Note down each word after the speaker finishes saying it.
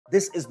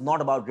This is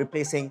not about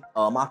replacing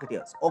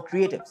marketers or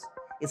creatives.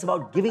 It's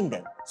about giving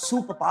them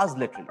superpowers,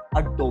 literally.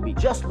 Adobe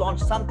just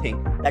launched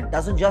something that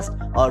doesn't just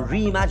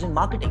reimagine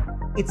marketing.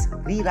 It's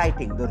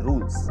rewriting the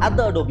rules. At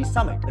the Adobe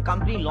Summit, the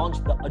company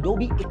launched the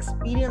Adobe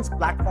Experience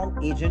Platform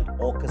Agent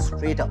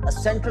Orchestrator, a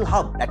central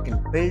hub that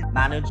can build,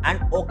 manage, and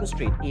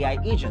orchestrate AI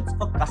agents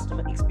for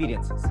customer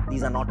experiences.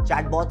 These are not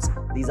chatbots,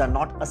 these are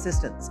not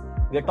assistants.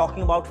 We are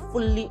talking about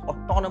fully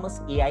autonomous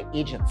AI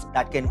agents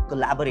that can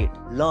collaborate,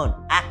 learn,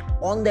 act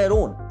on their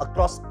own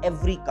across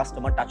every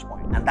customer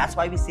touchpoint. And that's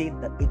why we say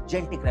the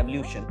agentic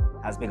revolution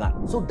has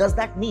begun. So does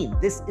that mean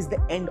this is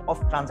the end of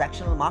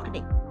transactional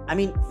marketing? I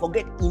mean,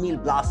 forget email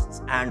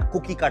blasts and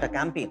cookie cutter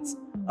campaigns.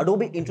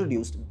 Adobe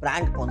introduced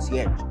Brand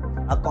Concierge,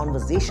 a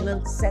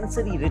conversational,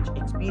 sensory-rich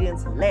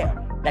experience layer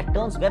that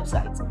turns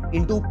websites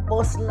into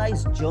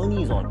personalized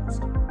journeys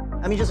almost.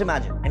 I mean, just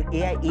imagine an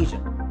AI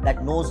agent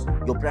that knows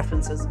your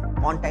preferences,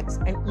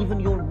 context, and even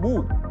your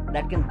mood,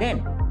 that can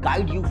then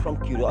guide you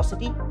from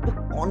curiosity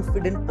to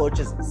confident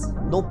purchases.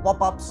 No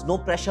pop-ups, no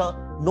pressure,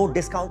 no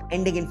discount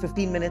ending in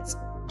 15 minutes,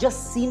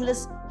 just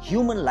seamless,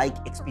 human-like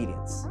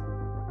experience.